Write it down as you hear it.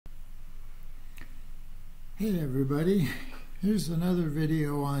Hey everybody, here's another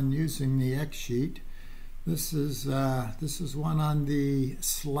video on using the xsheet. This is one on the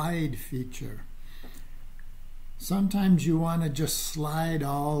slide feature. Sometimes you want to just slide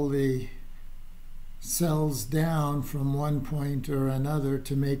all the cells down from one point or another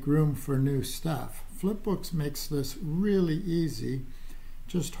to make room for new stuff. Flipbooks makes this really easy.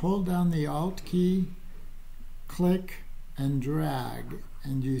 Just hold down the Alt key, click and drag,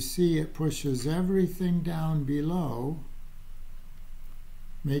 and you see it pushes everything down below,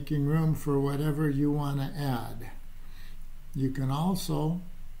 making room for whatever you want to add. You can also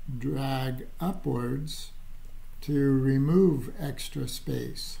drag upwards to remove extra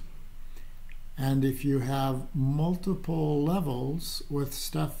space. And if you have multiple levels with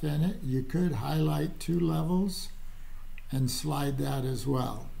stuff in it, you could highlight 2 levels and slide that as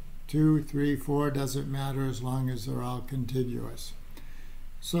well. 2, 3, 4, doesn't matter as long as they're all contiguous.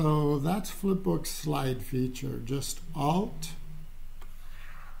 So that's Flipbook's slide feature. Just Alt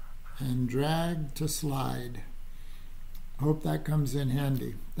and drag to slide. Hope that comes in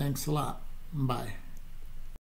handy. Thanks a lot. Bye.